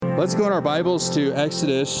Let's go in our Bibles to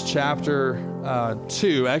Exodus chapter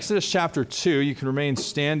 2. Exodus chapter 2, you can remain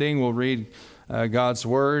standing. We'll read God's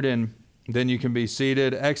Word, and then you can be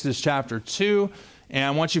seated. Exodus chapter 2,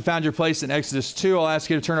 and once you found your place in Exodus 2, I'll ask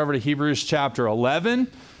you to turn over to Hebrews chapter 11.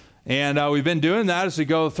 And we've been doing that as we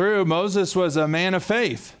go through. Moses was a man of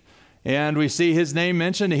faith, and we see his name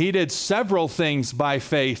mentioned. He did several things by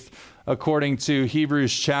faith, according to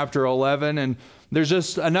Hebrews chapter 11, and there's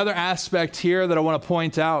just another aspect here that I want to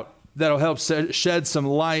point out that'll help shed some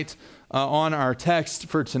light on our text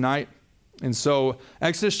for tonight. And so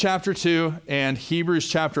Exodus chapter 2 and Hebrews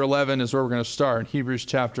chapter 11 is where we're going to start. Hebrews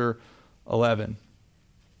chapter 11.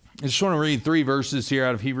 I just want to read 3 verses here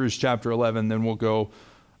out of Hebrews chapter 11, then we'll go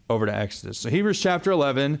over to Exodus. So Hebrews chapter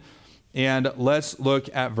 11, and let's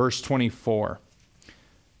look at verse 24.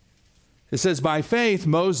 It says, "By faith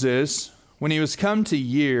Moses, when he was come to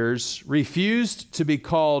years, refused to be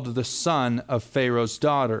called the son of Pharaoh's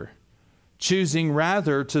daughter, choosing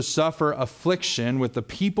rather to suffer affliction with the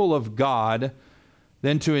people of God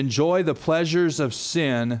than to enjoy the pleasures of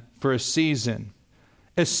sin for a season,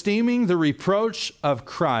 esteeming the reproach of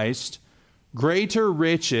Christ greater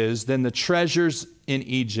riches than the treasures in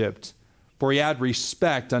Egypt, for he had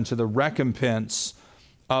respect unto the recompense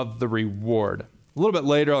of the reward." A little bit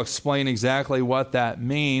later, I'll explain exactly what that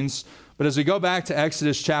means. But as we go back to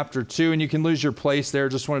Exodus chapter 2, and you can lose your place there,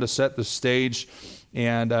 just wanted to set the stage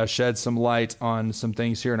and shed some light on some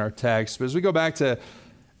things here in our text. But as we go back to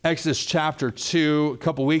Exodus chapter 2, a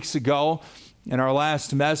couple weeks ago, in our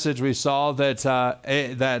last message, we saw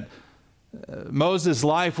that Moses'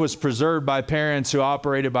 life was preserved by parents who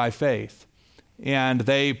operated by faith. And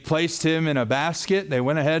they placed him in a basket. They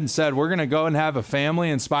went ahead and said, we're going to go and have a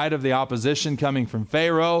family in spite of the opposition coming from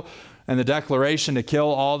Pharaoh and the declaration to kill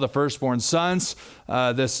all the firstborn sons.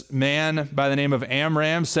 This man by the name of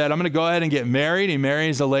Amram said, I'm going to go ahead and get married. He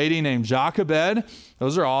marries a lady named Jochebed.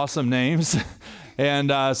 Those are awesome names. And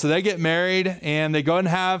so they get married, and they go and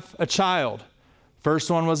have a child. First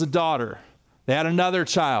one was a daughter. They had another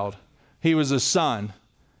child. He was a son.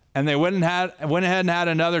 And they went ahead and had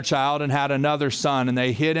another child and had another son. And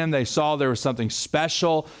they hid him. They saw there was something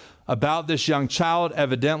special about this young child.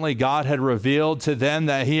 Evidently, God had revealed to them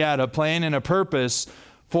that he had a plan and a purpose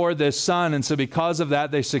for this son. And so because of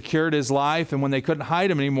that, they secured his life. And when they couldn't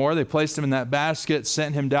hide him anymore, they placed him in that basket,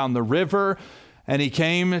 sent him down the river, and he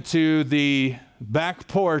came to the back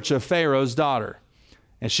porch of Pharaoh's daughter.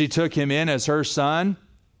 And she took him in as her son.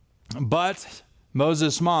 But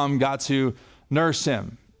Moses' mom got to nurse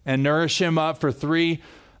him and nourish him up for 3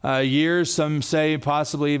 years. Some say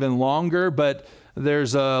possibly even longer, but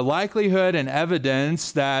there's a likelihood and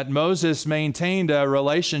evidence that Moses maintained a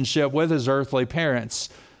relationship with his earthly parents,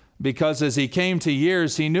 because as he came to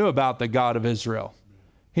years, he knew about the God of Israel.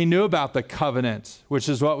 He knew about the covenant, which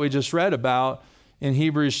is what we just read about in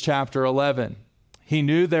Hebrews chapter 11. He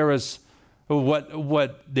knew there was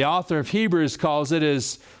what the author of Hebrews calls it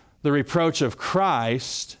is the reproach of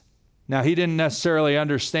Christ. Now, he didn't necessarily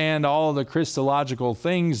understand all the Christological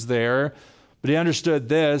things there, but he understood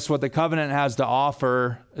this: what the covenant has to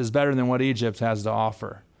offer is better than what Egypt has to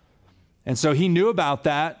offer. And so he knew about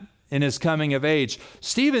that in his coming of age.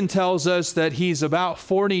 Stephen tells us that he's about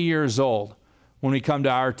 40 years old when we come to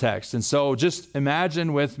our text. And so just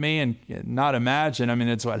imagine with me, and not imagine, I mean,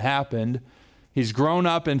 it's what happened. He's grown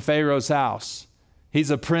up in Pharaoh's house.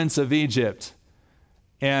 He's a prince of Egypt.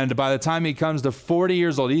 And by the time he comes to 40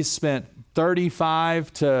 years old, he's spent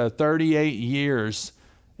 35 to 38 years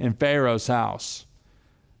in Pharaoh's house.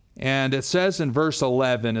 And it says in verse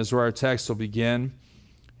 11 is where our text will begin.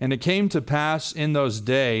 "And it came to pass in those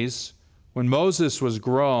days, when Moses was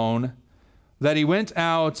grown, that he went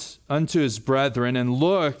out unto his brethren and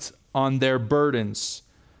looked on their burdens.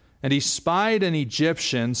 And he spied an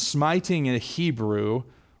Egyptian smiting a Hebrew,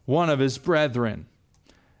 one of his brethren.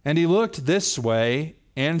 And he looked this way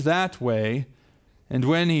and that way, and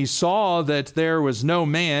when he saw that there was no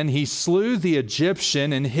man, he slew the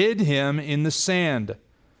Egyptian and hid him in the sand.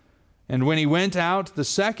 And when he went out the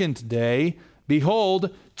second day,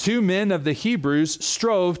 behold, 2 men of the Hebrews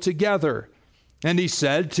strove together. And he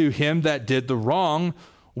said to him that did the wrong,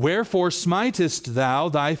 Wherefore smitest thou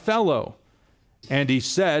thy fellow? And he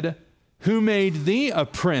said, Who made thee a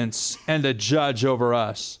prince and a judge over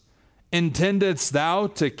us? Intendest thou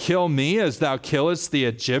to kill me as thou killest the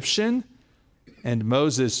Egyptian? And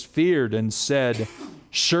Moses feared and said,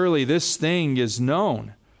 Surely this thing is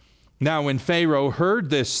known. Now when Pharaoh heard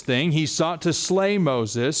this thing, he sought to slay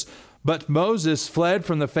Moses. But Moses fled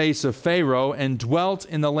from the face of Pharaoh and dwelt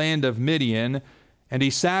in the land of Midian, and he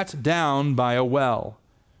sat down by a well.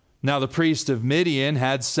 Now the priest of Midian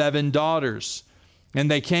had 7 daughters, And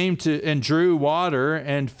they came to and drew water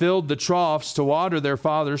and filled the troughs to water their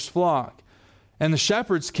father's flock. And the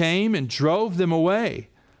shepherds came and drove them away.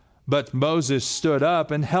 But Moses stood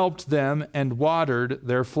up and helped them and watered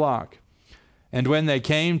their flock. And when they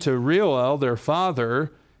came to Reuel, their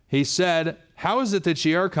father, he said, "How is it that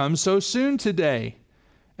ye are come so soon today?"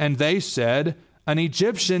 And they said, "An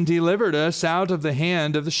Egyptian delivered us out of the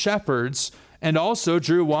hand of the shepherds, and also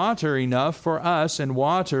drew water enough for us and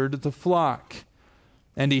watered the flock."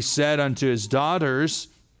 And he said unto his daughters,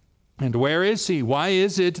 "And where is he? Why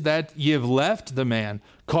is it that ye have left the man?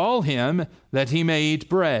 Call him, that he may eat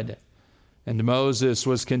bread." And Moses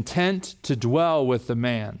was content to dwell with the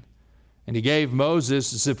man. And he gave Moses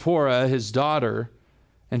Zipporah his daughter,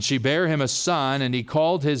 and she bare him a son, and he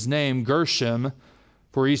called his name Gershom,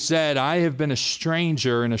 for he said, "I have been a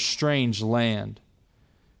stranger in a strange land."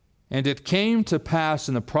 And it came to pass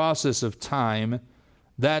in the process of time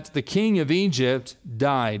that the king of Egypt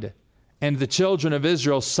died, and the children of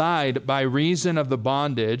Israel sighed by reason of the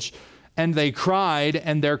bondage, and they cried,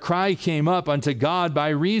 and their cry came up unto God by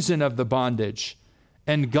reason of the bondage.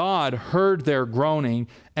 And God heard their groaning,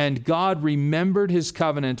 and God remembered his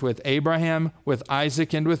covenant with Abraham, with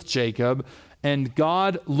Isaac, and with Jacob. And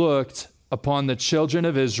God looked upon the children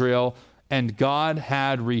of Israel, and God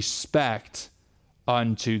had respect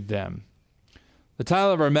unto them. The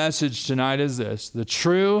title of our message tonight is this: The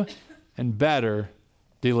True and Better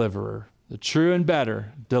Deliverer. The true and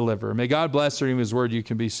better deliverer. May God bless the reading of his word. You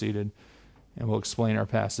can be seated, and we'll explain our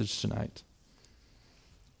passage tonight.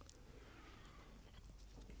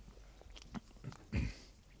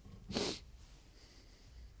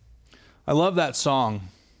 I love that song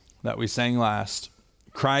that we sang last,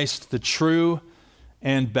 Christ the True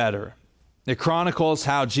and Better. It chronicles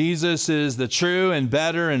how Jesus is the true and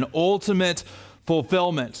better and ultimate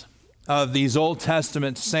fulfillment of these Old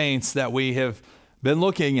Testament saints that we have been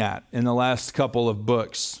looking at in the last couple of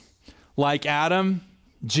books. Like Adam,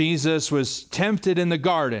 Jesus was tempted in the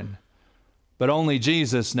garden, but only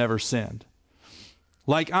Jesus never sinned.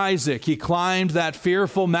 Like Isaac, he climbed that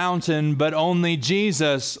fearful mountain, but only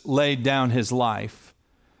Jesus laid down his life.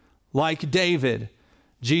 Like David,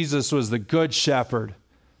 Jesus was the good shepherd,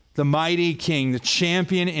 the mighty king, the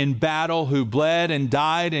champion in battle who bled and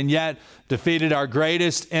died and yet defeated our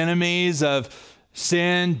greatest enemies of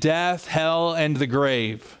sin, death, hell, and the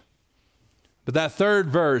grave. But that third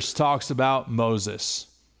verse talks about Moses.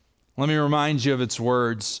 Let me remind you of its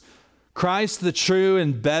words. Christ, the true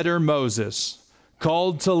and better Moses,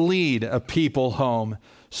 called to lead a people home,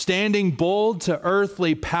 standing bold to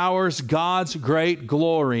earthly powers, God's great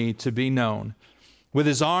glory to be known. With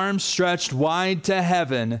his arms stretched wide to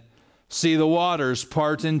heaven, see the waters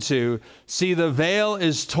part in two. See the veil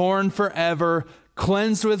is torn forever,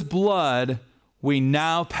 cleansed with blood, we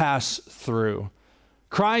now pass through.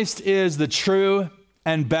 Christ is the true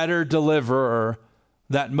and better deliverer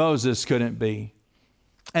that Moses couldn't be.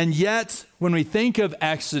 And yet, when we think of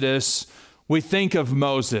Exodus, we think of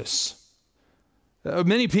Moses.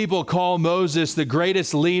 Many people call Moses the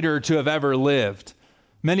greatest leader to have ever lived.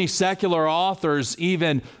 Many secular authors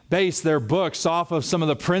even base their books off of some of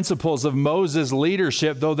the principles of Moses'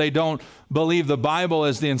 leadership, though they don't believe the Bible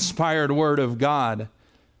is the inspired word of God.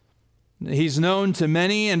 He's known to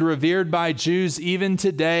many and revered by Jews even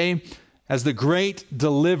today as the great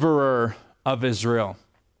deliverer of Israel.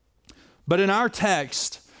 But in our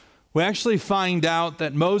text, we actually find out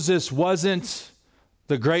that Moses wasn't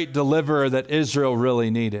the great deliverer that Israel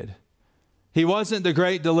really needed. He wasn't the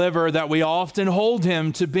great deliverer that we often hold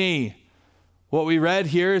him to be. What we read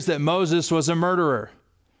here is that Moses was a murderer.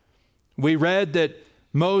 We read that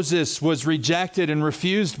Moses was rejected and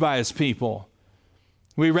refused by his people.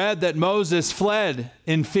 We read that Moses fled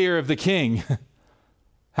in fear of the king.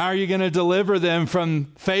 How are you going to deliver them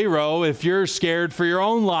from Pharaoh if you're scared for your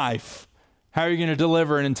own life? How are you going to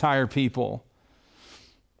deliver an entire people?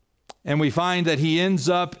 And we find that he ends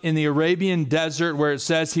up in the Arabian desert where it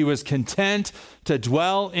says he was content to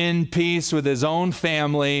dwell in peace with his own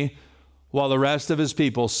family while the rest of his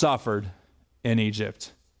people suffered in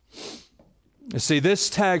Egypt. You see, this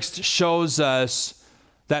text shows us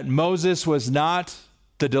that Moses was not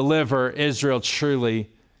the deliverer Israel truly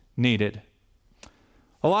needed.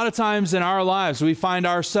 A lot of times in our lives, we find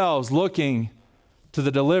ourselves looking to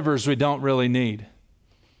the deliverers we don't really need.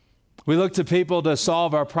 We look to people to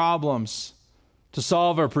solve our problems, to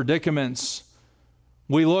solve our predicaments.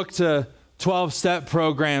 We look to 12-step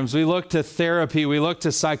programs. We look to therapy. We look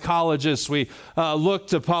to psychologists. We look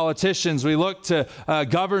to politicians. We look to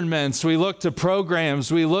governments. We look to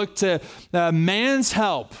programs. We look to man's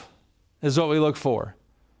help is what we look for.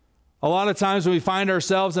 A lot of times when we find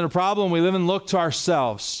ourselves in a problem, we live and look to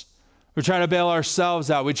ourselves. We try to bail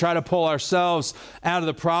ourselves out. We try to pull ourselves out of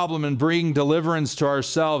the problem and bring deliverance to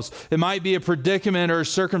ourselves. It might be a predicament or a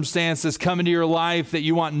circumstance that's come into your life that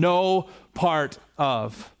you want no part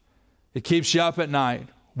of. It keeps you up at night,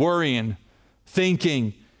 worrying,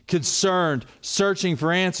 thinking, concerned, searching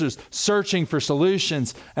for answers, searching for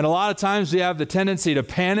solutions. And a lot of times we have the tendency to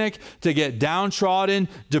panic, to get downtrodden,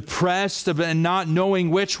 depressed, and not knowing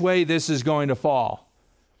which way this is going to fall.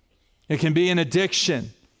 It can be an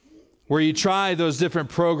addiction, where you try those different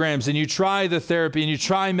programs and you try the therapy and you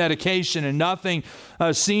try medication and nothing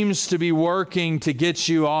seems to be working to get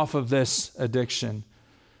you off of this addiction.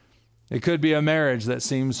 It could be a marriage that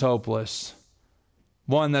seems hopeless,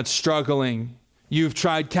 one that's struggling. You've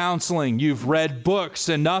tried counseling, you've read books,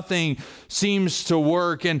 and nothing seems to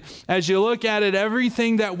work. And as you look at it,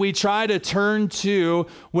 everything that we try to turn to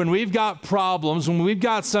when we've got problems, when we've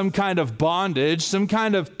got some kind of bondage, some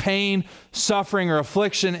kind of pain, suffering, or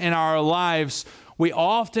affliction in our lives, we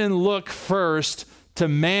often look first to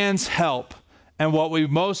man's help. And what we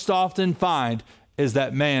most often find is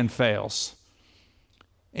that man fails.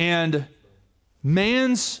 And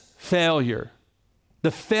man's failure,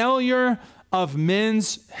 the failure of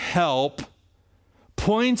men's help,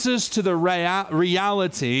 points us to the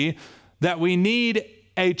reality that we need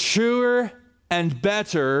a truer and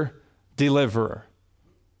better deliverer.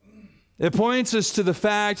 It points us to the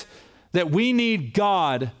fact that we need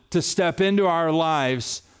God to step into our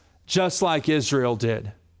lives just like Israel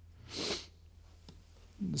did.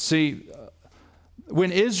 See,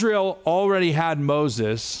 when Israel already had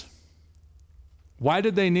Moses, why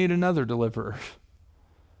did they need another deliverer?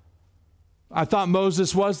 I thought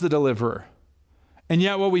Moses was the deliverer. And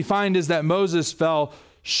yet what we find is that Moses fell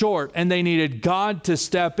short and they needed God to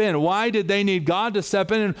step in. Why did they need God to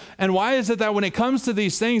step in? And why is it that when it comes to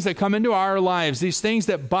these things that come into our lives, these things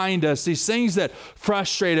that bind us, these things that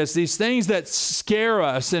frustrate us, these things that scare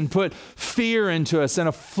us and put fear into us and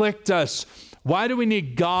afflict us, why do we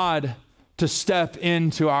need God to step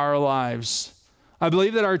into our lives? I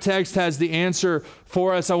believe that our text has the answer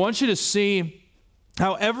for us. I want you to see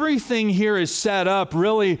how everything here is set up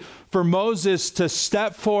really for Moses to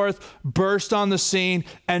step forth, burst on the scene,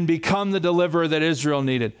 and become the deliverer that Israel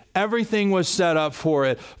needed. Everything was set up for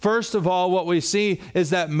it. First of all, what we see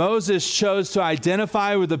is that Moses chose to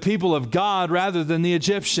identify with the people of God rather than the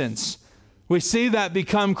Egyptians. We see that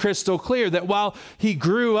become crystal clear, that while he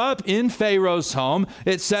grew up in Pharaoh's home,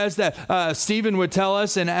 it says that Stephen would tell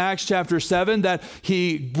us in Acts chapter 7 that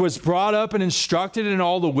he was brought up and instructed in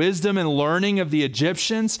all the wisdom and learning of the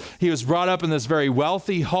Egyptians. He was brought up in this very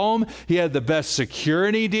wealthy home. He had the best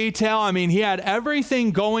security detail. I mean, he had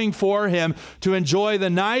everything going for him to enjoy the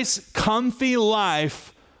nice, comfy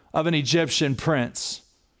life of an Egyptian prince.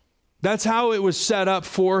 That's how it was set up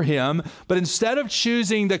for him. But instead of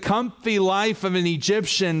choosing the comfy life of an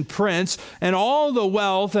Egyptian prince and all the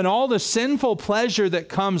wealth and all the sinful pleasure that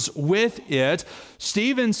comes with it,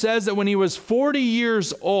 Stephen says that when he was 40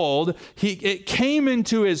 years old, it came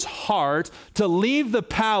into his heart to leave the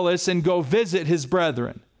palace and go visit his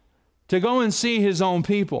brethren, to go and see his own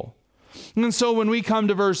people. And so when we come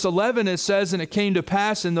to verse 11, it says, "And it came to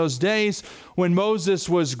pass in those days when Moses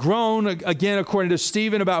was grown," again, according to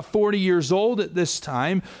Stephen, about 40 years old at this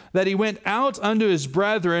time, "that he went out unto his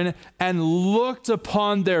brethren and looked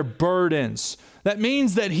upon their burdens." That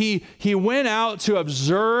means that he went out to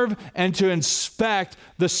observe and to inspect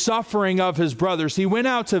the suffering of his brothers. He went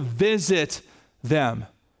out to visit them,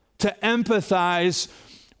 to empathize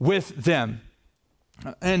with them.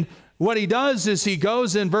 And what he does is he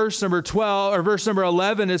goes in verse number 12 or verse number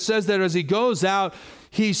 11. It says that as he goes out,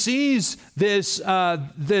 he sees this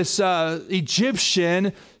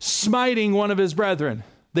Egyptian smiting one of his brethren,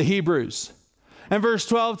 the Hebrews. And verse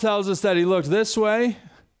 12 tells us that he looked this way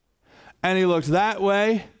and he looked that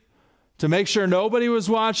way to make sure nobody was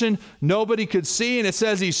watching, nobody could see. And it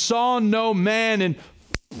says he saw no man, and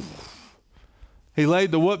he laid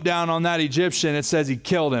the whoop down on that Egyptian. It says he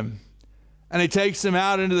killed him. And he takes him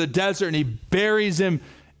out into the desert and he buries him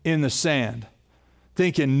in the sand,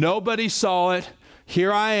 thinking nobody saw it.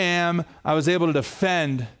 Here I am. I was able to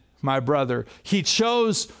defend my brother. He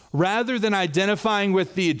chose, rather than identifying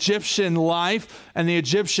with the Egyptian life and the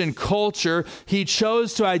Egyptian culture, he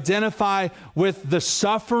chose to identify with the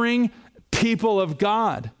suffering people of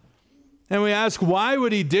God. And we ask, why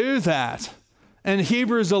would he do that? And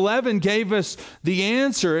Hebrews 11 gave us the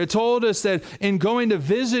answer. It told us that in going to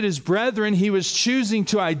visit his brethren, he was choosing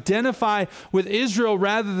to identify with Israel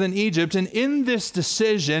rather than Egypt. And in this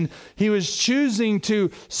decision, he was choosing to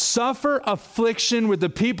suffer affliction with the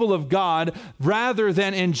people of God rather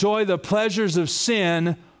than enjoy the pleasures of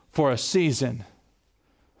sin for a season.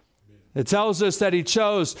 It tells us that he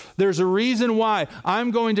chose, there's a reason why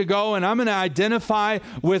I'm going to go and I'm going to identify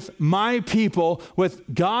with my people,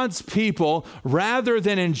 with God's people, rather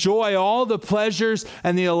than enjoy all the pleasures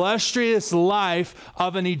and the illustrious life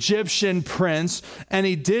of an Egyptian prince. And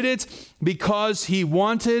he did it because he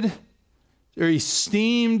wanted, or he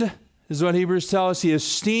esteemed, is what Hebrews tell us, he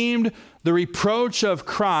esteemed the reproach of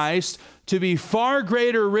Christ to be far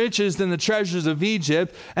greater riches than the treasures of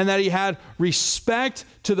Egypt, and that he had respect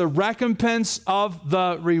to the recompense of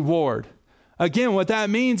the reward. Again, what that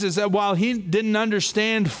means is that while he didn't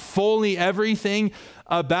understand fully everything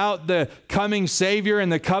about the coming Savior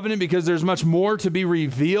and the covenant, because there's much more to be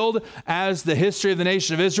revealed as the history of the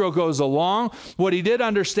nation of Israel goes along, what he did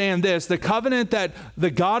understand this: the covenant that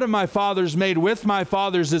the God of my fathers made with my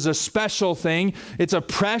fathers is a special thing. It's a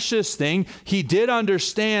precious thing. He did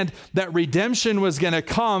understand that redemption was going to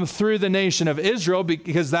come through the nation of Israel,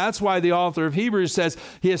 because that's why the author of Hebrews says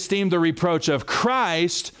he esteemed the reproach of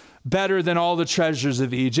Christ better than all the treasures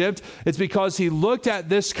of Egypt. It's because he looked at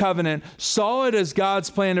this covenant, saw it as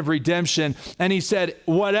God's plan of redemption, and he said,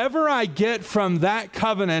 whatever I get from that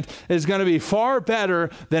covenant is going to be far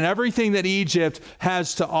better than everything that Egypt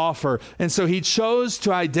has to offer. And so he chose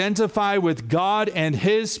to identify with God and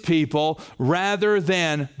his people rather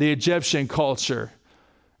than the Egyptian culture.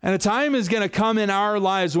 And a time is going to come in our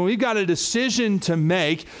lives when we've got a decision to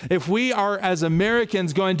make if we are, as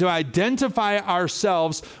Americans, going to identify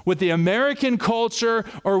ourselves with the American culture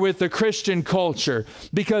or with the Christian culture.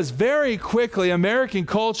 Because very quickly, American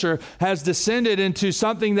culture has descended into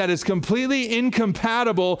something that is completely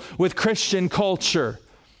incompatible with Christian culture.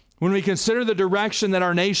 When we consider the direction that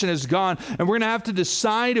our nation has gone, and we're going to have to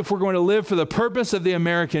decide if we're going to live for the purpose of the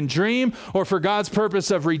American dream or for God's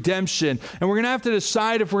purpose of redemption. And we're going to have to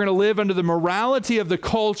decide if we're going to live under the morality of the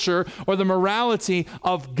culture or the morality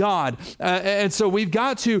of God. And so we've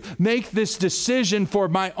got to make this decision for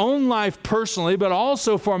my own life personally, but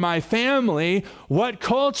also for my family. What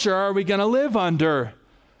culture are we going to live under?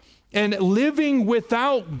 And living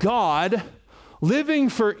without God, living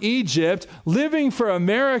for Egypt, living for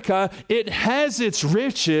America, it has its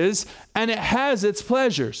riches and it has its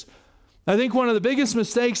pleasures. I think one of the biggest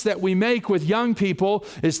mistakes that we make with young people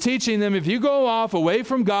is teaching them if you go off away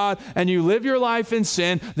from God and you live your life in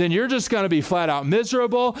sin, then you're just going to be flat out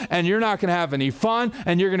miserable and you're not going to have any fun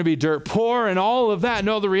and you're going to be dirt poor and all of that.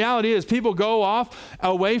 No, the reality is people go off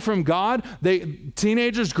away from God.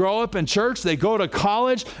 Teenagers grow up in church, they go to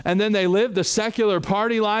college, and then they live the secular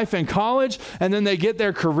party life in college, and then they get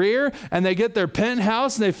their career and they get their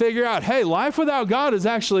penthouse and they figure out, hey, life without God is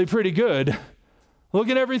actually pretty good. Look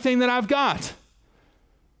at everything that I've got.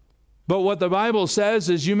 But what the Bible says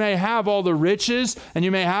is you may have all the riches and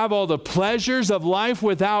you may have all the pleasures of life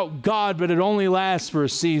without God, but it only lasts for a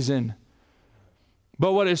season.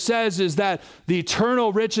 But what it says is that the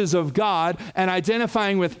eternal riches of God and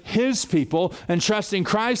identifying with his people and trusting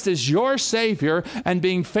Christ as your Savior and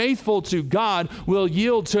being faithful to God will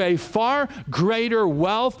yield to a far greater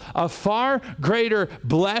wealth, a far greater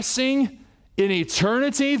blessing in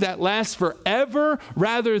eternity that lasts forever,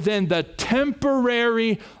 rather than the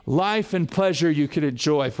temporary life and pleasure you could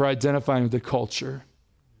enjoy for identifying with the culture.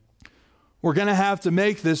 We're going to have to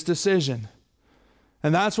make this decision.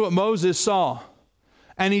 And that's what Moses saw.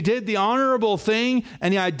 And he did the honorable thing,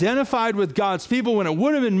 and he identified with God's people when it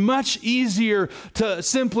would have been much easier to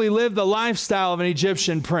simply live the lifestyle of an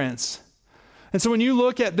Egyptian prince. And so when you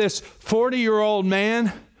look at this 40-year-old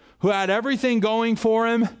man who had everything going for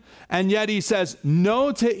him, and yet he says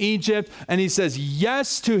no to Egypt, and he says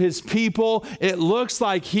yes to his people, it looks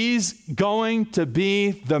like he's going to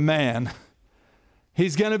be the man.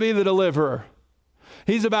 He's going to be the deliverer.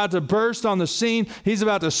 He's about to burst on the scene. He's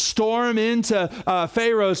about to storm into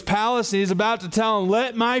Pharaoh's palace, and he's about to tell him,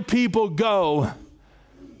 let my people go.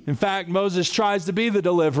 In fact, Moses tries to be the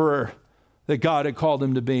deliverer that God had called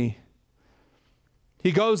him to be.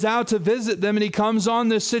 He goes out to visit them, and he comes on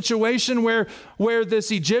this situation where this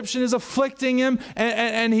Egyptian is afflicting him,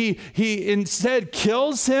 and he instead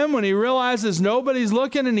kills him when he realizes nobody's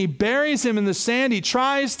looking, and he buries him in the sand. He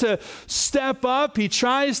tries to step up. He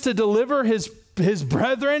tries to deliver his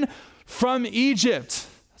brethren from Egypt.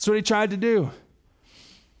 That's what he tried to do.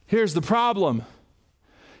 Here's the problem.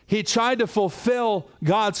 He tried to fulfill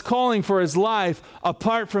God's calling for his life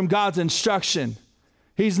apart from God's instruction.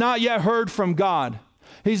 He's not yet heard from God.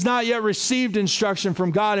 He's not yet received instruction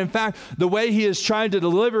from God. In fact, the way he has tried to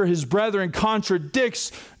deliver his brethren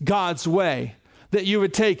contradicts God's way, that you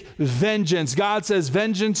would take vengeance. God says,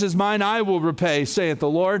 vengeance is mine, I will repay, saith the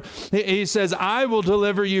Lord. He says, I will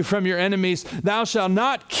deliver you from your enemies. Thou shalt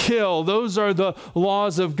not kill. Those are the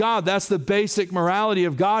laws of God. That's the basic morality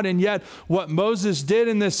of God. And yet what Moses did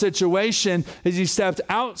in this situation is he stepped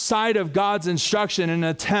outside of God's instruction in an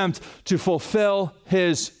attempt to fulfill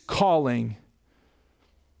his calling.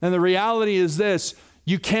 And the reality is this: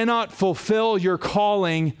 you cannot fulfill your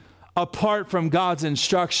calling apart from God's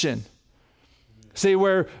instruction. See,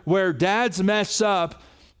 where dads mess up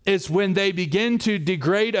is when they begin to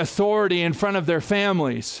degrade authority in front of their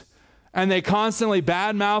families. And they constantly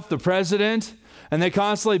badmouth the president, and they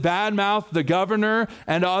constantly badmouth the governor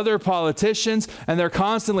and other politicians, and they're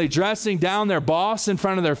constantly dressing down their boss in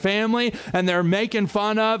front of their family, and they're making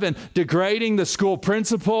fun of and degrading the school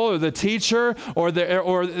principal or the teacher, or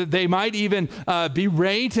they might even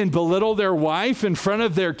berate and belittle their wife in front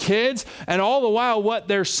of their kids. And all the while, what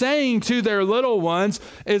they're saying to their little ones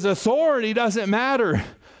is authority doesn't matter.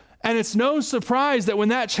 And it's no surprise that when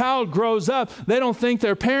that child grows up, they don't think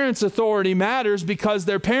their parents' authority matters because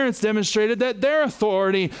their parents demonstrated that their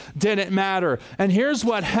authority didn't matter. And here's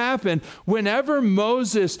what happened. Whenever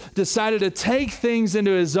Moses decided to take things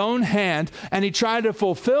into his own hand and he tried to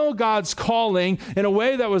fulfill God's calling in a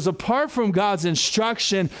way that was apart from God's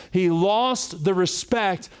instruction, he lost the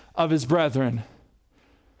respect of his brethren.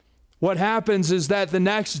 What happens is that the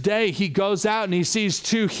next day he goes out and he sees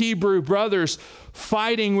two Hebrew brothers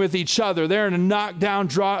fighting with each other. They're in a knockdown,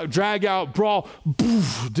 drag-out brawl.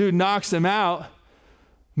 Boof, dude knocks him out.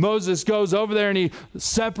 Moses goes over there and he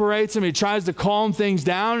separates him. He tries to calm things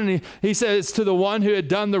down, and he says to the one who had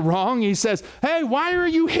done the wrong, he says, "Hey, why are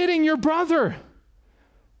you hitting your brother?"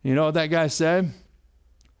 You know what that guy said?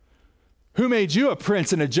 "Who made you a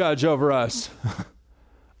prince and a judge over us?"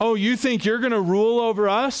 "Oh, you think you're going to rule over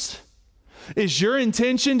us? Is your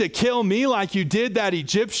intention to kill me like you did that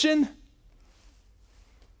Egyptian?"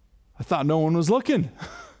 I thought no one was looking.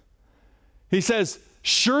 He says,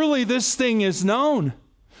 "Surely this thing is known."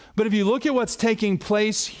 But if you look at what's taking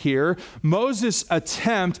place here, Moses'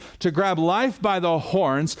 attempt to grab life by the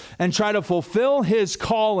horns and try to fulfill his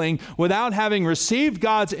calling without having received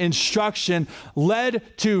God's instruction led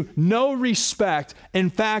to no respect. In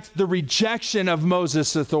fact, the rejection of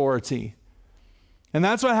Moses' authority. And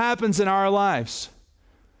that's what happens in our lives.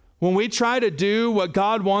 When we try to do what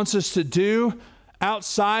God wants us to do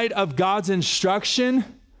outside of God's instruction,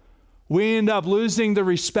 we end up losing the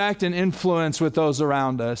respect and influence with those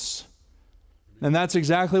around us. And that's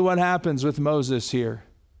exactly what happens with Moses here.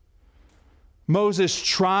 Moses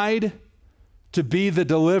tried to be the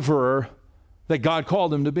deliverer that God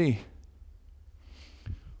called him to be.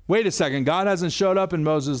 Wait a second, God hasn't showed up in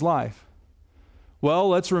Moses' life. Well,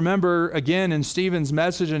 let's remember again in Stephen's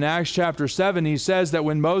message in Acts chapter 7, he says that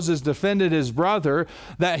when Moses defended his brother,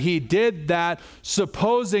 that he did that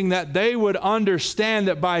supposing that they would understand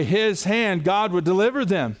that by his hand God would deliver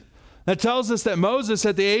them. That tells us that Moses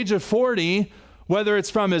at the age of 40, whether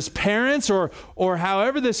it's from his parents or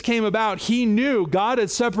however this came about, he knew God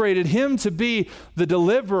had separated him to be the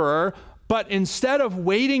deliverer. But instead of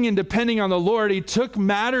waiting and depending on the Lord, he took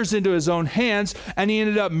matters into his own hands, and he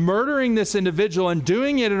ended up murdering this individual and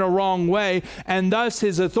doing it in a wrong way. And thus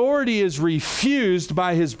his authority is refused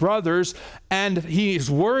by his brothers. And he's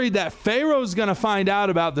worried that Pharaoh's going to find out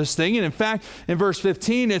about this thing. And in fact, in verse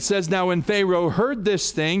 15, it says, "Now when Pharaoh heard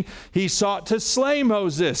this thing, he sought to slay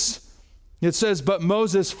Moses." It says, "But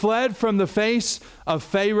Moses fled from the face of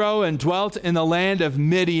Pharaoh and dwelt in the land of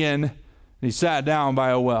Midian. And he sat down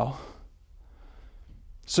by a well."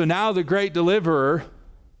 So now the great deliverer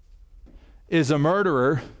is a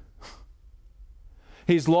murderer.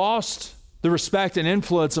 He's lost the respect and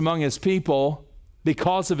influence among his people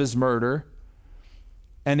because of his murder.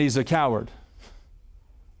 And he's a coward,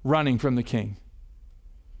 running from the king.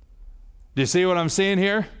 Do you see what I'm seeing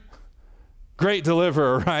here? Great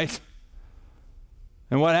deliverer, right?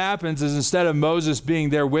 And what happens is instead of Moses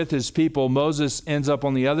being there with his people, Moses ends up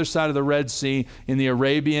on the other side of the Red Sea in the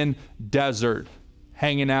Arabian desert,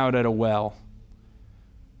 hanging out at a well.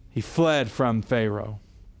 He fled from Pharaoh.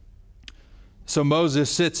 So Moses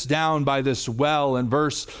sits down by this well, and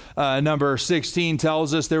verse number 16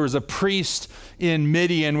 tells us there was a priest in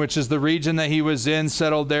Midian, which is the region that he was in,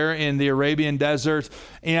 settled there in the Arabian desert.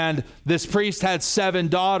 And this priest had 7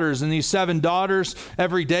 daughters, and these 7 daughters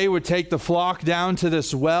every day would take the flock down to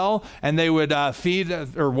this well, and they would feed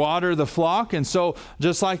or water the flock. And so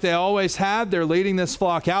just like they always had, they're leading this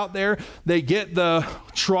flock out there. They get the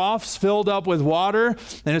troughs filled up with water,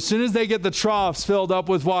 and as soon as they get the troughs filled up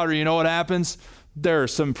with water, you know what happens? There are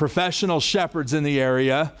some professional shepherds in the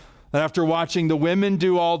area that after watching the women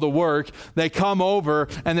do all the work, they come over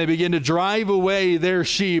and they begin to drive away their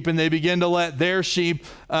sheep, and they begin to let their sheep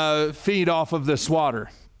feed off of this water.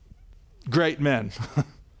 Great men.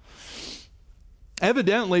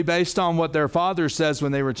 Evidently, based on what their father says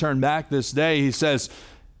when they return back this day, he says,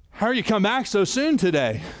 "How are you come back so soon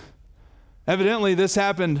today?" Evidently, this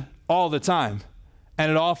happened all the time,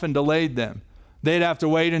 and it often delayed them. They'd have to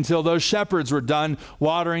wait until those shepherds were done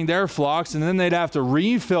watering their flocks, and then they'd have to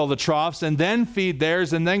refill the troughs and then feed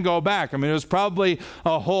theirs and then go back. I mean, it was probably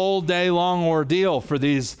a whole day-long ordeal for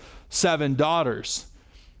these 7 daughters.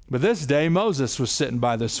 But this day, Moses was sitting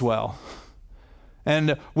by this well.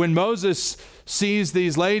 And when Moses sees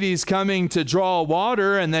these ladies coming to draw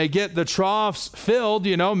water and they get the troughs filled,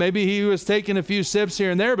 you know, maybe he was taking a few sips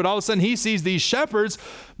here and there, but all of a sudden he sees these shepherds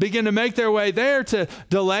begin to make their way there to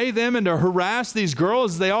delay them and to harass these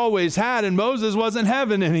girls as they always had, and Moses wasn't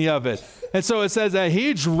having any of it. And so it says that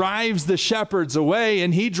he drives the shepherds away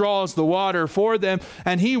and he draws the water for them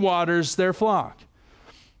and he waters their flock.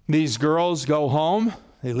 These girls go home.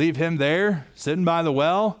 They leave him there sitting by the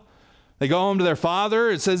well. They go home to their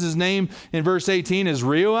father. It says his name in verse 18 is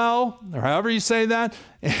Reuel, or however you say that.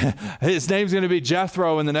 His name's going to be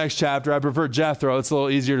Jethro in the next chapter. I prefer Jethro. It's a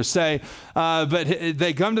little easier to say. But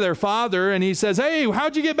they come to their father, and he says, "Hey,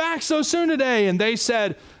 how'd you get back so soon today?" And they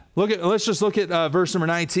said, let's just look at verse number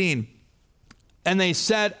 19. And they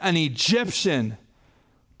said, "An Egyptian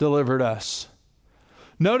delivered us."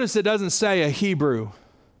 Notice it doesn't say a Hebrew.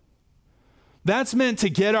 That's meant to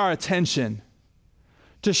get our attention,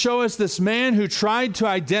 to show us this man who tried to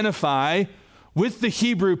identify with the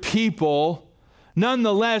Hebrew people,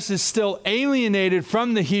 nonetheless is still alienated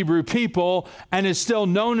from the Hebrew people and is still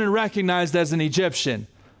known and recognized as an Egyptian.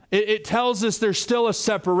 It tells us there's still a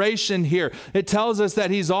separation here. It tells us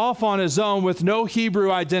that he's off on his own with no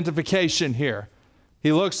Hebrew identification here.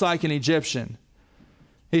 He looks like an Egyptian.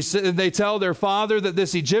 They tell their father that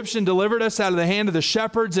this Egyptian delivered us out of the hand of the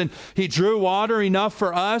shepherds, and he drew water enough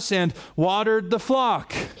for us and watered the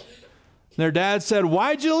flock. Their dad said,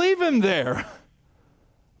 "Why'd you leave him there?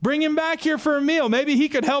 Bring him back here for a meal. Maybe he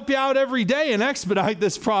could help you out every day and expedite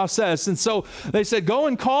this process." And so they said, "Go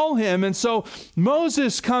and call him." And so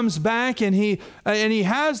Moses comes back and he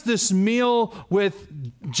has this meal with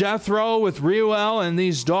Jethro, with Reuel and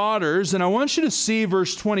these daughters. And I want you to see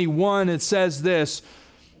verse 21. It says this,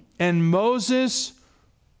 "And Moses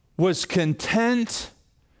was content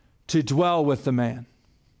to dwell with the man."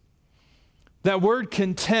 That word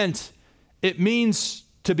content, it means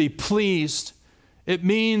to be pleased. It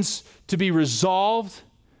means to be resolved.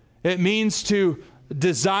 It means to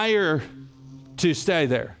desire to stay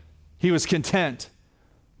there. He was content.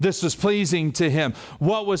 This was pleasing to him.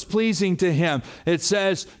 What was pleasing to him? It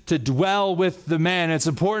says to dwell with the man. It's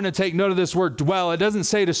important to take note of this word dwell. It doesn't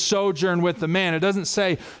say to sojourn with the man. It doesn't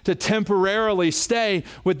say to temporarily stay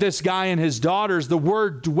with this guy and his daughters. The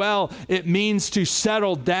word dwell, it means to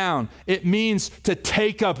settle down. It means to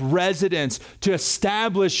take up residence, to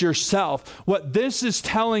establish yourself. What this is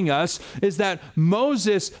telling us is that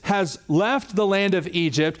Moses has left the land of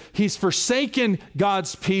Egypt. He's forsaken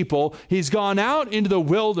God's people. He's gone out into the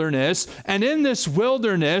wilderness. And in this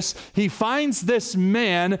wilderness, he finds this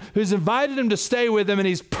man who's invited him to stay with him, and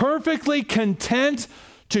he's perfectly content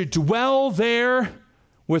to dwell there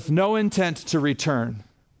with no intent to return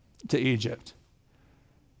to Egypt.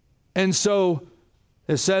 And so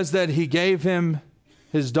it says that he gave him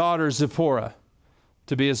his daughter Zipporah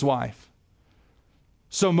to be his wife.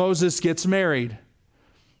 So Moses gets married.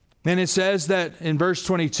 And it says that in verse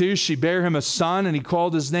 22, she bare him a son, and he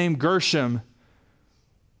called his name Gershom.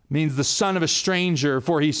 Means the son of a stranger,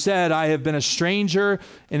 for he said, "I have been a stranger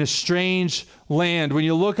in a strange land." When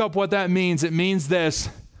you look up what that means, it means this: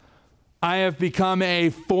 I have become a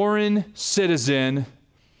foreign citizen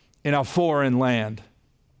in a foreign land.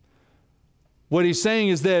 What he's saying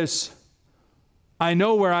is this: I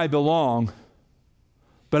know where I belong,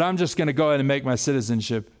 but I'm just going to go ahead and make my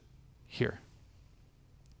citizenship here.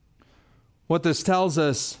 What this tells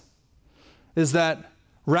us is that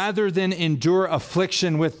rather than endure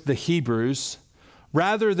affliction with the Hebrews,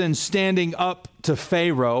 rather than standing up to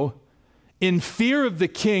Pharaoh, in fear of the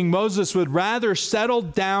king, Moses would rather settle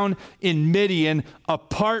down in Midian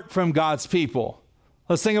apart from God's people.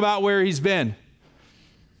 Let's think about where he's been.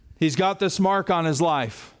 He's got this mark on his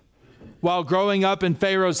life. While growing up in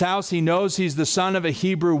Pharaoh's house, he knows he's the son of a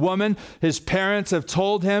Hebrew woman. His parents have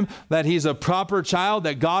told him that he's a proper child,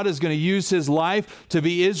 that God is going to use his life to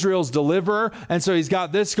be Israel's deliverer. And so he's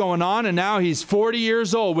got this going on, and now he's 40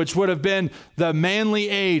 years old, which would have been the manly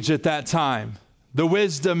age at that time. The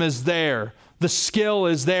wisdom is there. The skill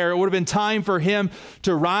is there. It would have been time for him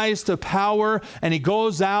to rise to power, and he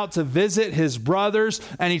goes out to visit his brothers,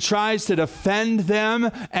 and he tries to defend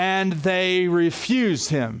them, and they refuse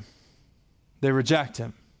him. They reject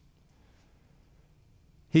him.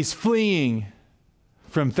 He's fleeing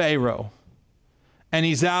from Pharaoh, and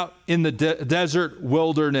he's out in the desert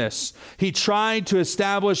wilderness. He tried to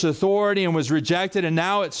establish authority and was rejected, and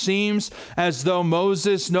now it seems as though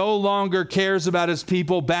Moses no longer cares about his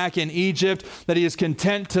people back in Egypt, that he is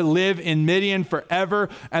content to live in Midian forever.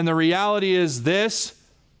 And the reality is this: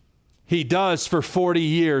 he does for 40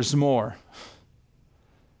 years more.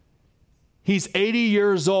 He's 80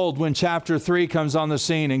 years old when chapter 3 comes on the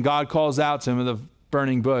scene and God calls out to him in the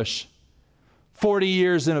burning bush. 40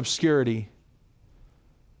 years in obscurity.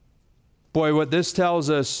 Boy, what this tells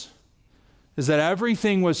us is that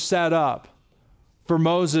everything was set up for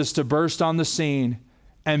Moses to burst on the scene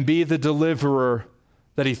and be the deliverer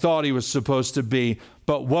that he thought he was supposed to be.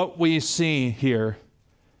 But what we see here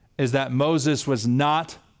is that Moses was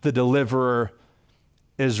not the deliverer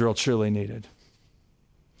Israel truly needed.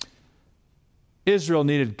 Israel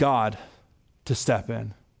needed God to step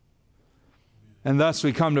in. And thus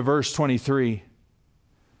we come to verse 23.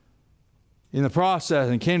 In the process,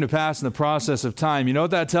 and came to pass in the process of time. You know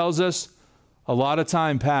what that tells us? A lot of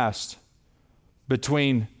time passed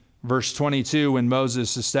between verse 22 when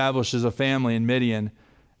Moses establishes a family in Midian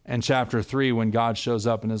and chapter 3 when God shows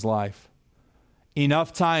up in his life.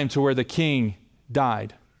 Enough time to where the king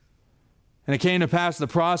died. And it came to pass in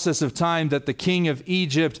the process of time that the king of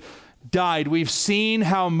Egypt died. We've seen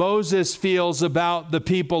how Moses feels about the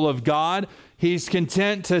people of God. He's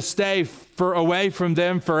content to stay away from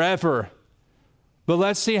them forever. But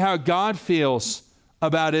let's see how God feels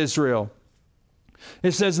about Israel.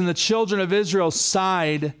 It says, and the children of Israel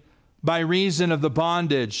sighed by reason of the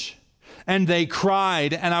bondage, and they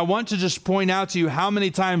cried. And I want to just point out to you how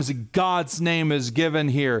many times God's name is given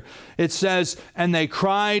here. It says, and they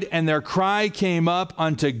cried, and their cry came up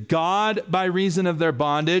unto God by reason of their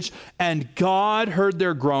bondage, and God heard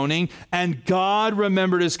their groaning, and God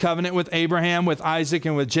remembered his covenant with Abraham, with Isaac,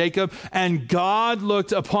 and with Jacob, and God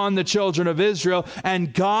looked upon the children of Israel,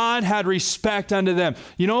 and God had respect unto them.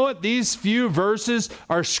 You know what these few verses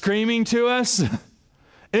are screaming to us?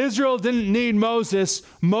 Israel didn't need Moses.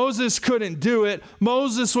 Moses couldn't do it.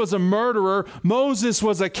 Moses was a murderer. Moses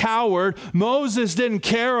was a coward. Moses didn't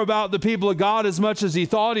care about the people of God as much as he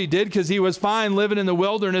thought he did because he was fine living in the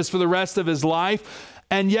wilderness for the rest of his life.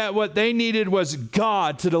 And yet what they needed was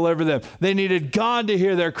God to deliver them. They needed God to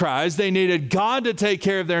hear their cries. They needed God to take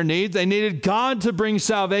care of their needs. They needed God to bring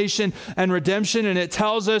salvation and redemption. And it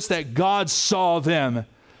tells us that God saw them.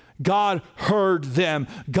 God heard them.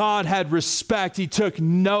 God had respect. He took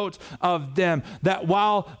note of them. That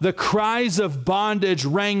while the cries of bondage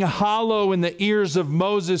rang hollow in the ears of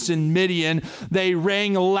Moses in Midian, they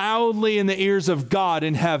rang loudly in the ears of God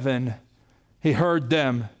in heaven. He heard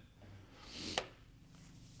them.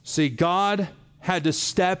 See, God had to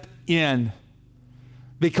step in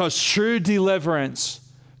because true deliverance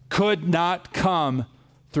could not come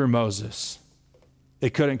through Moses.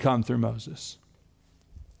 It couldn't come through Moses.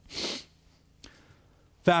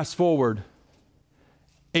 Fast forward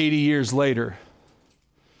 80 years later,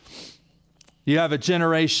 you have a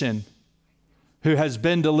generation who has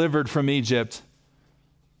been delivered from Egypt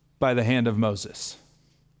by the hand of Moses,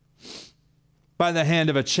 by the hand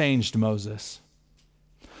of a changed Moses.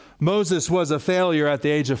 Moses was a failure at the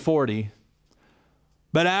age of 40,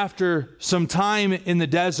 but after some time in the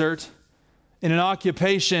desert, in an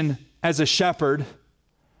occupation as a shepherd,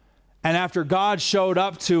 and after God showed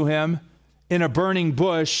up to him in a burning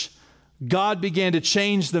bush, God began to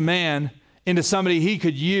change the man into somebody he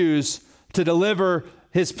could use to deliver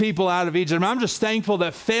his people out of Egypt. And I'm just thankful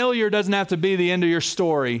that failure doesn't have to be the end of your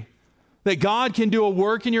story. That God can do a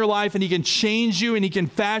work in your life and he can change you and he can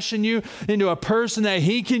fashion you into a person that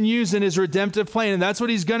he can use in his redemptive plan. And that's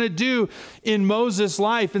what he's going to do in Moses'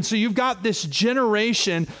 life. And so you've got this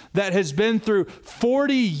generation that has been through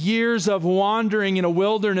 40 years of wandering in a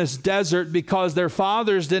wilderness desert because their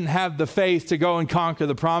fathers didn't have the faith to go and conquer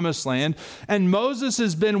the promised land. And Moses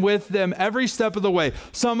has been with them every step of the way.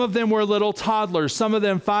 Some of them were little toddlers, some of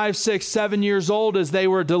them 5, 6, 7 years old as they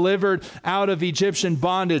were delivered out of Egyptian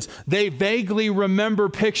bondage. They vaguely remember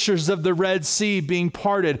pictures of the Red Sea being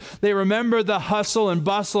parted. They remember the hustle and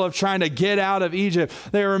bustle of trying to get out of Egypt.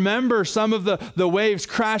 They remember some of the waves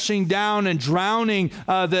crashing down and drowning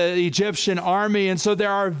the Egyptian army. And so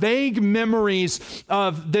there are vague memories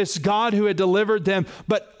of this God who had delivered them.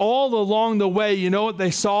 But all along the way, you know what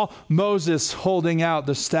they saw? Moses holding out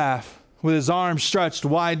the staff with his arms stretched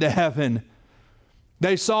wide to heaven.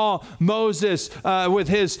 They saw Moses with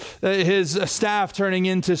his staff turning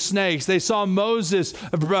into snakes. They saw Moses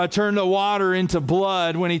turn the water into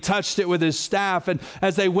blood when he touched it with his staff. And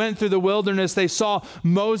as they went through the wilderness, they saw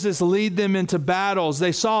Moses lead them into battles.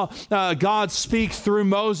 They saw God speak through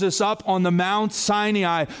Moses up on the Mount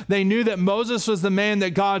Sinai. They knew that Moses was the man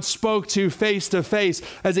that God spoke to face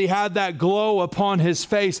as he had that glow upon his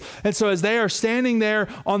face. And so as they are standing there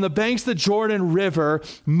on the banks of the Jordan River,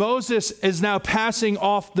 Moses is now passing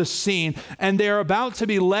off the scene, and they're about to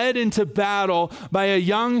be led into battle by a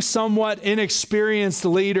young, somewhat inexperienced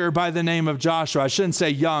leader by the name of Joshua. I shouldn't say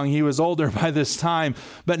young, he was older by this time,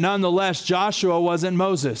 but nonetheless, Joshua wasn't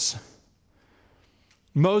Moses.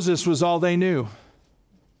 Moses was all they knew.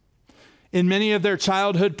 In many of their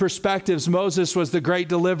childhood perspectives, Moses was the great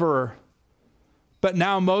deliverer, but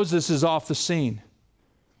now Moses is off the scene.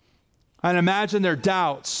 And imagine their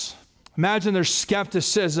doubts, imagine their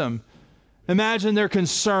skepticism, imagine their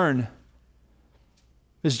concern.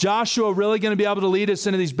 Is Joshua really going to be able to lead us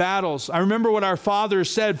into these battles? I remember what our fathers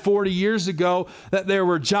said 40 years ago, that there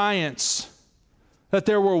were giants, that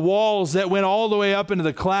there were walls that went all the way up into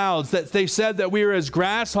the clouds, that they said that we were as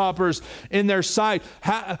grasshoppers in their sight.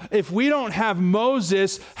 If we don't have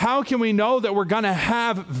Moses, how can we know that we're going to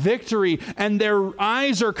have victory? And their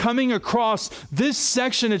eyes are coming across this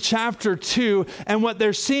section of chapter 2, and what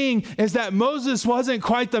they're seeing is that Moses wasn't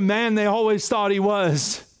quite the man they always thought he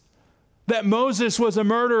was. That Moses was a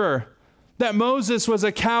murderer. That Moses was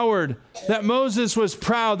a coward, that Moses was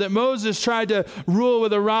proud, that Moses tried to rule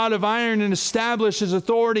with a rod of iron and establish his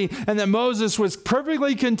authority, and that Moses was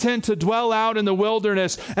perfectly content to dwell out in the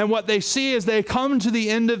wilderness. And what they see as they come to the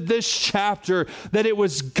end of this chapter, that it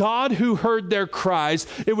was God who heard their cries,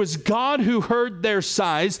 it was God who heard their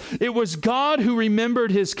sighs, it was God who remembered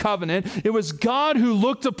his covenant, it was God who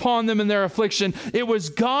looked upon them in their affliction, it was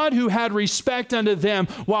God who had respect unto them,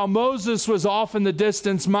 while Moses was off in the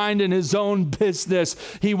distance minding his own business.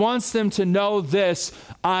 He wants them to know this: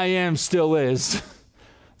 I am still is.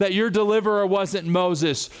 That your deliverer wasn't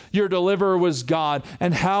Moses, your deliverer was God.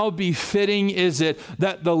 And how befitting is it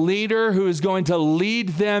that the leader who is going to lead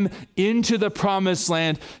them into the promised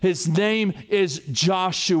land, his name is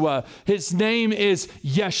Joshua, his name is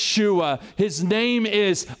Yeshua, his name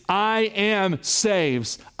is I am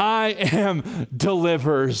saves, I am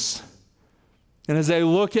delivers. And as they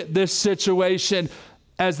look at this situation,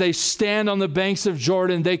 as they stand on the banks of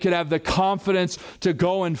Jordan, they could have the confidence to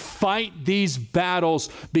go and fight these battles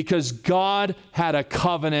because God had a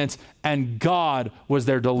covenant and God was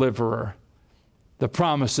their deliverer. The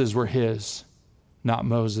promises were his, not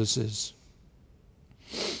Moses's.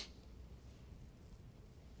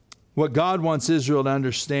 What God wants Israel to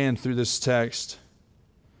understand through this text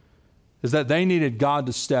is that they needed God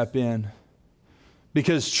to step in,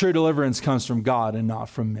 because true deliverance comes from God and not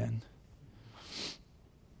from men.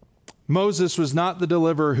 Moses was not the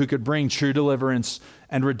deliverer who could bring true deliverance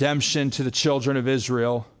and redemption to the children of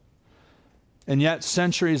Israel. And yet,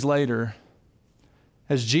 centuries later,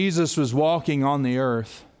 as Jesus was walking on the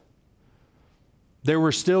earth, there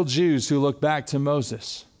were still Jews who looked back to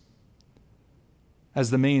Moses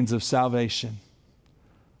as the means of salvation.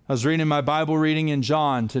 I was reading my Bible reading in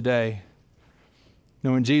John today.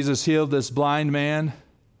 And when Jesus healed this blind man,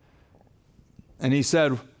 and he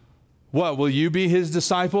said, "What, will you be his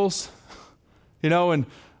disciples?" You know, and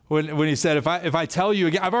when he said, if I tell you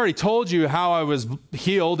again, I've already told you how I was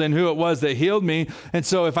healed and who it was that healed me. And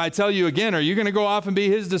so if I tell you again, are you going to go off and be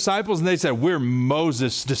his disciples? And they said, we're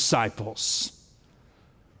Moses' disciples.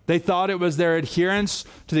 They thought it was their adherence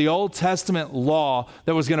to the Old Testament law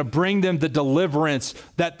that was going to bring them the deliverance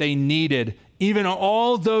that they needed Even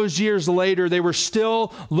all those years later, they were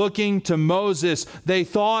still looking to Moses. They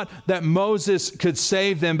thought that Moses could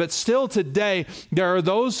save them. But still today, there are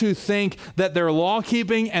those who think that their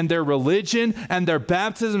law-keeping and their religion and their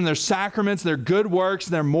baptism, their sacraments, their good works,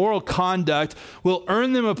 their moral conduct will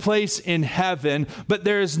earn them a place in heaven. But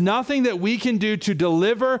there is nothing that we can do to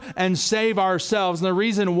deliver and save ourselves. And the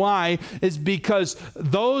reason why is because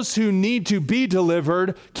those who need to be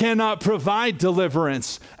delivered cannot provide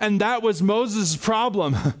deliverance. And that was Moses'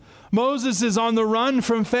 problem. Moses is on the run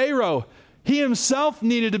from Pharaoh. He himself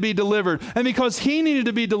needed to be delivered. And because he needed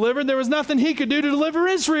to be delivered, there was nothing he could do to deliver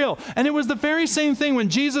Israel. And it was the very same thing when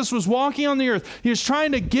Jesus was walking on the earth. He was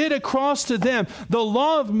trying to get across to them. The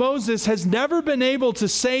law of Moses has never been able to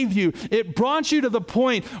save you. It brought you to the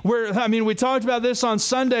point where, we talked about this on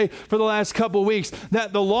Sunday for the last couple of weeks,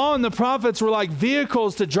 that the law and the prophets were like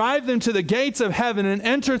vehicles to drive them to the gates of heaven and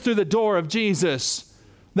enter through the door of Jesus.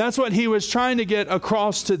 That's what he was trying to get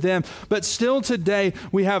across to them. But still today,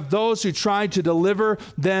 we have those who try to deliver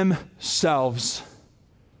themselves.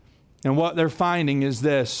 And what they're finding is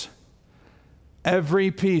this: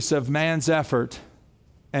 every piece of man's effort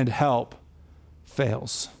and help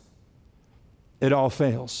fails. It all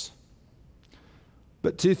fails.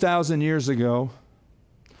 But 2,000 years ago,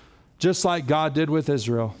 just like God did with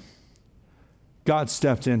Israel, God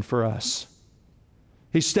stepped in for us.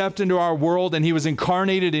 He stepped into our world and he was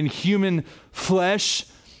incarnated in human flesh,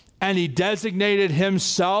 and he designated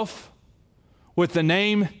himself with the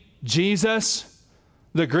name Jesus,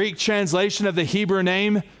 the Greek translation of the Hebrew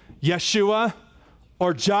name Yeshua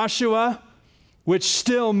or Joshua, which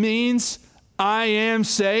still means I am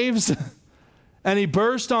saves. And he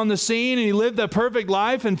burst on the scene and he lived a perfect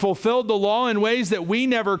life and fulfilled the law in ways that we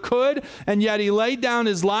never could. And yet he laid down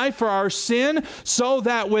his life for our sin so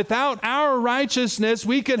that without our righteousness,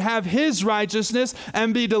 we could have his righteousness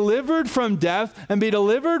and be delivered from death and be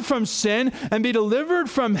delivered from sin and be delivered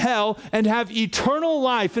from hell and have eternal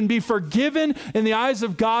life and be forgiven in the eyes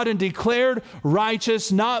of God and declared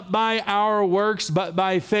righteous, not by our works, but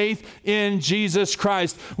by faith in Jesus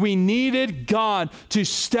Christ. We needed God to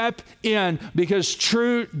step in because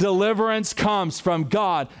true deliverance comes from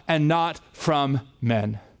God and not from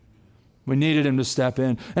men. We needed him to step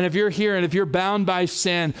in. And if you're here and if you're bound by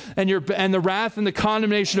sin and the wrath and the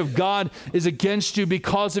condemnation of God is against you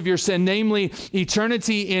because of your sin, namely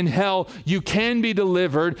eternity in hell, you can be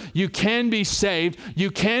delivered, you can be saved,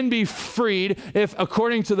 you can be freed if,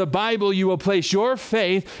 according to the Bible, you will place your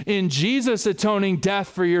faith in Jesus' atoning death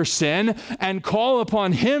for your sin and call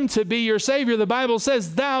upon him to be your Savior. The Bible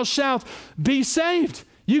says, "Thou shalt be saved."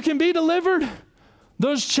 You can be delivered.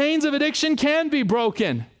 Those chains of addiction can be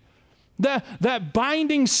broken. That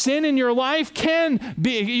binding sin in your life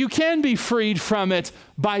you can be freed from it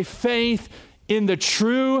by faith in the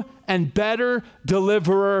true and better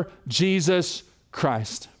deliverer, Jesus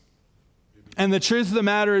Christ. And the truth of the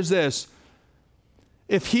matter is this: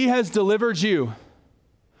 if he has delivered you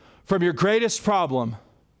from your greatest problem,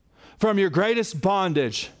 from your greatest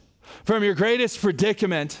bondage, from your greatest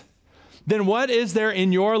predicament, then what is there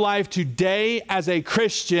in your life today as a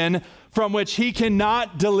Christian from which he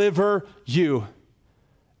cannot deliver you?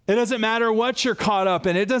 It doesn't matter what you're caught up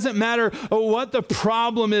in. It doesn't matter what the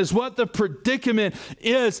problem is, what the predicament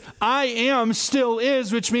is. I am still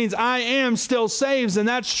is, which means I am still saves. And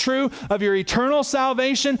that's true of your eternal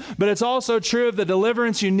salvation, but it's also true of the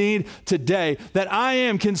deliverance you need today. That I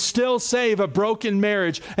am can still save a broken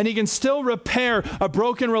marriage, and he can still repair a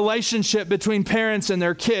broken relationship between parents and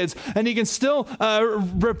their kids, and he can still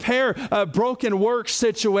repair broken work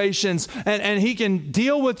situations, and he can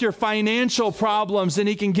deal with your financial problems, and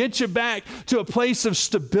he can get you back to a place of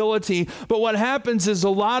stability. But what happens is a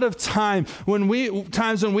lot of times when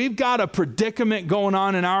we've got a predicament going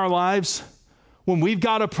on in our lives, when we've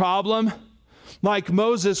got a problem, like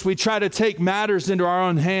Moses, we try to take matters into our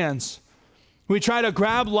own hands. We try to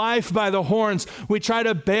grab life by the horns. We try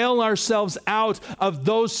to bail ourselves out of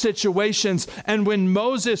those situations. And when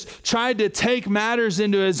Moses tried to take matters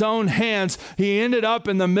into his own hands, he ended up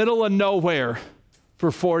in the middle of nowhere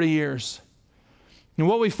for 40 years. And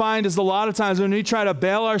what we find is a lot of times when we try to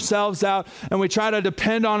bail ourselves out and we try to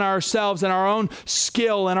depend on ourselves and our own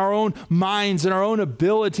skill and our own minds and our own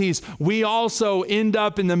abilities, we also end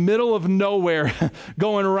up in the middle of nowhere,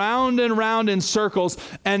 going round and round in circles,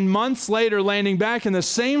 and months later landing back in the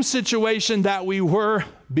same situation that we were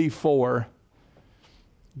before,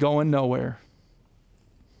 going nowhere.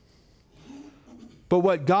 But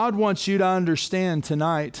what God wants you to understand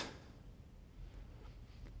tonight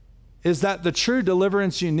is that the true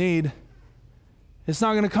deliverance you need is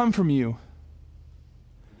not going to come from you.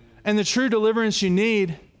 And the true deliverance you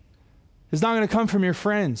need is not going to come from your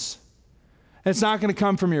friends. It's not going to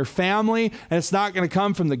come from your family. And it's not going to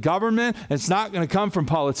come from the government. It's not going to come from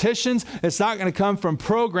politicians. It's not going to come from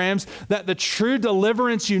programs. That the true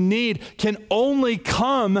deliverance you need can only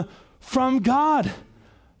come from God.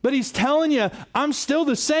 But he's telling you, I'm still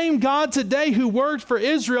the same God today who worked for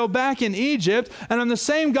Israel back in Egypt, and I'm the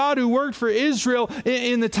same God who worked for Israel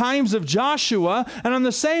in the times of Joshua, and I'm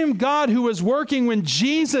the same God who was working when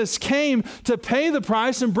Jesus came to pay the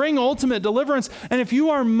price and bring ultimate deliverance. And if you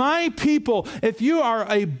are my people, if you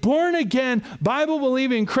are a born-again,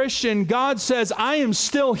 Bible-believing Christian, God says, I am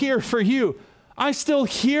still here for you. I still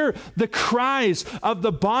hear the cries of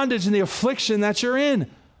the bondage and the affliction that you're in.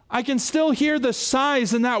 I can still hear the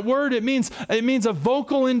sighs in that word. It means a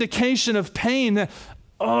vocal indication of pain. There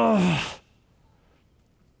are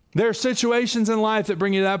situations in life that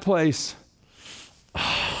bring you to that place.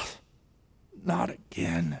 Not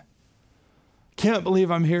again. Can't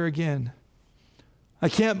believe I'm here again. I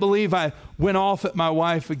can't believe I went off at my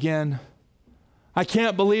wife again. I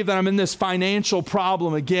can't believe that I'm in this financial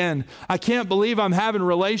problem again. I can't believe I'm having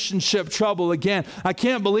relationship trouble again. I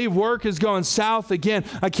can't believe work is going south again.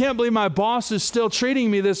 I can't believe my boss is still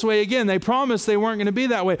treating me this way again. They promised they weren't going to be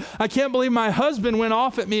that way. I can't believe my husband went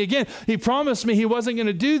off at me again. He promised me he wasn't going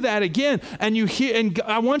to do that again. And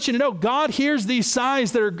I want you to know, God hears these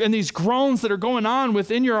sighs and these groans that are going on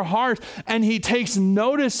within your heart, and he takes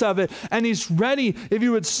notice of it, and he's ready. If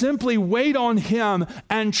you would simply wait on him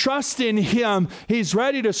and trust in him, he's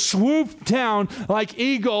ready to swoop down like an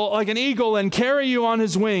eagle and carry you on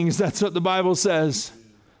his wings. That's what the Bible says.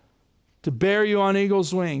 To bear you on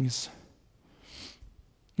eagle's wings.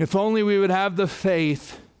 If only we would have the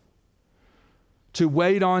faith to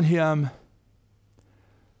wait on him,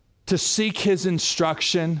 to seek his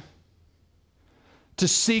instruction, to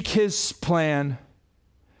seek his plan.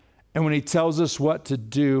 And when he tells us what to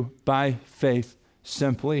do by faith,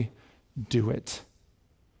 simply do it.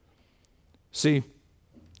 See,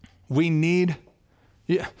 you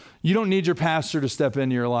don't need your pastor to step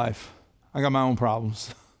into your life. I got my own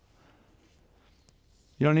problems.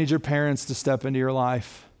 You don't need your parents to step into your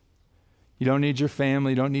life. You don't need your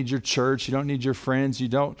family. You don't need your church. You don't need your friends. You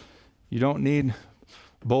don't need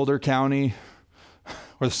Boulder County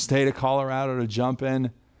or the state of Colorado to jump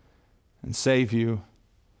in and save you.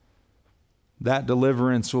 That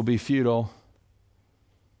deliverance will be futile.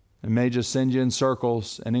 It may just send you in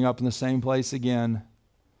circles, ending up in the same place again.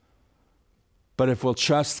 But if we'll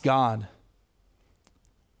trust God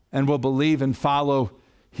and we'll believe and follow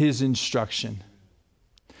his instruction,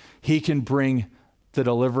 he can bring the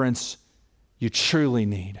deliverance you truly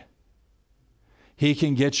need. He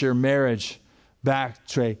can get your marriage back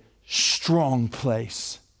to a strong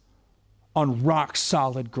place on rock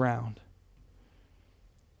solid ground.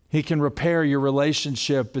 He can repair your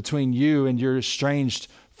relationship between you and your estranged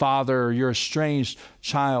father or your estranged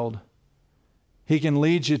child. He can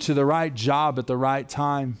lead you to the right job at the right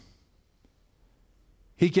time.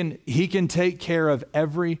 He can take care of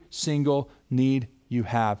every single need you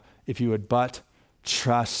have if you would but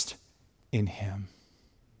trust in him.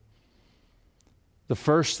 The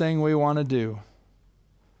first thing we want to do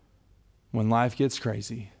when life gets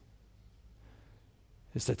crazy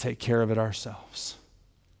is to take care of it ourselves,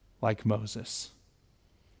 like Moses.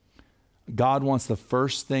 God wants the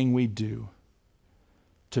first thing we do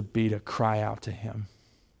to be to cry out to him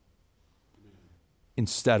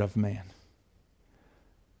instead of man.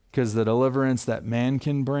 Because the deliverance that man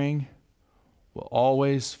can bring will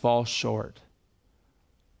always fall short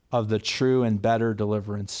of the true and better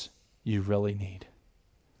deliverance you really need.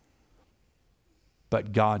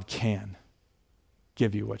 But God can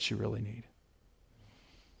give you what you really need.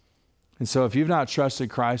 And so if you've not trusted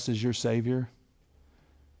Christ as your Savior,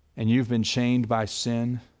 and you've been chained by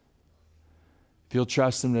sin, if you'll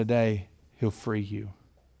trust him today, he'll free you.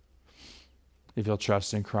 If you'll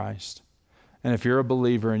trust in Christ. And if you're a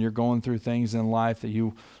believer and you're going through things in life that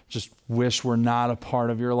you just wish were not a part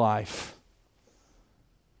of your life,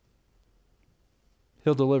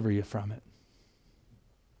 he'll deliver you from it.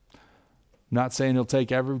 I'm not saying he'll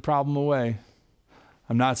take every problem away.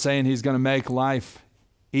 I'm not saying he's going to make life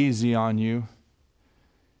easy on you.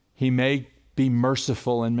 He may be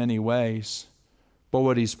merciful in many ways, but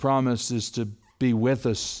what he's promised is to be with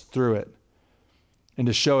us through it and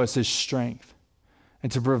to show us his strength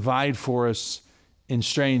and to provide for us in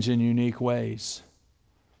strange and unique ways.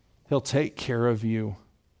 He'll take care of you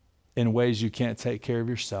in ways you can't take care of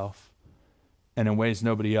yourself and in ways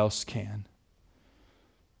nobody else can.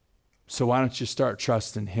 So why don't you start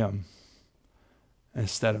trusting him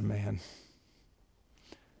instead of man?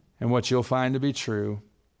 And what you'll find to be true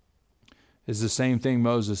is the same thing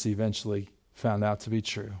Moses eventually found out to be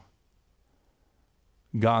true.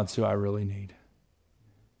 God's who I really need.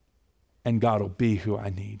 And God will be who I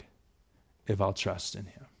need if I'll trust in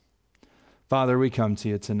him. Father, we come to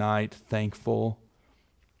you tonight thankful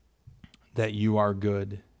that you are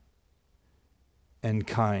good and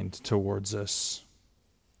kind towards us,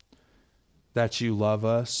 that you love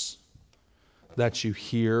us, that you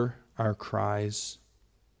hear our cries,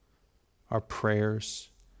 our prayers,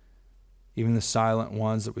 even the silent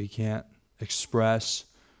ones that we can't express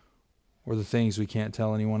or the things we can't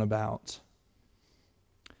tell anyone about.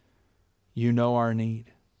 You know our need.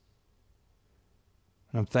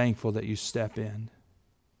 And I'm thankful that you step in.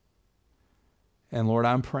 And Lord,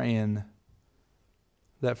 I'm praying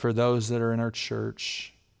that for those that are in our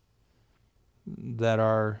church that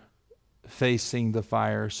are facing the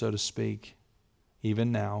fire, so to speak,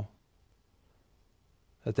 even now,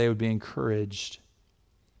 that they would be encouraged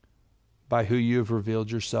by who you have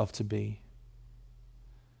revealed yourself to be.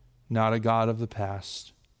 Not a God of the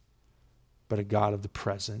past, but a God of the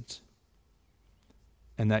present.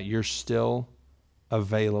 And that you're still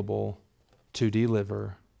available to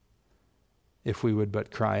deliver if we would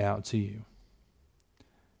but cry out to you.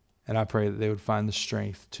 And I pray that they would find the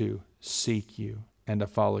strength to seek you and to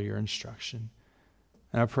follow your instruction.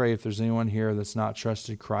 And I pray if there's anyone here that's not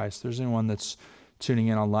trusted Christ, there's anyone that's tuning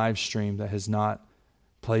in on live stream that has not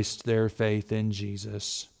placed their faith in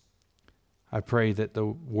Jesus, I pray that the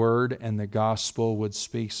word and the gospel would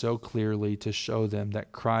speak so clearly to show them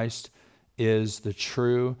that Christ is the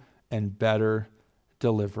true and better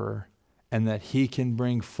deliverer, and that he can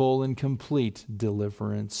bring full and complete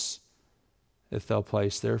deliverance if they'll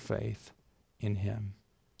place their faith in him.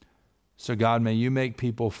 So God, may you make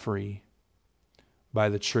people free by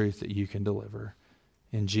the truth that you can deliver.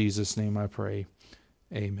 In Jesus' name I pray,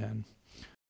 amen.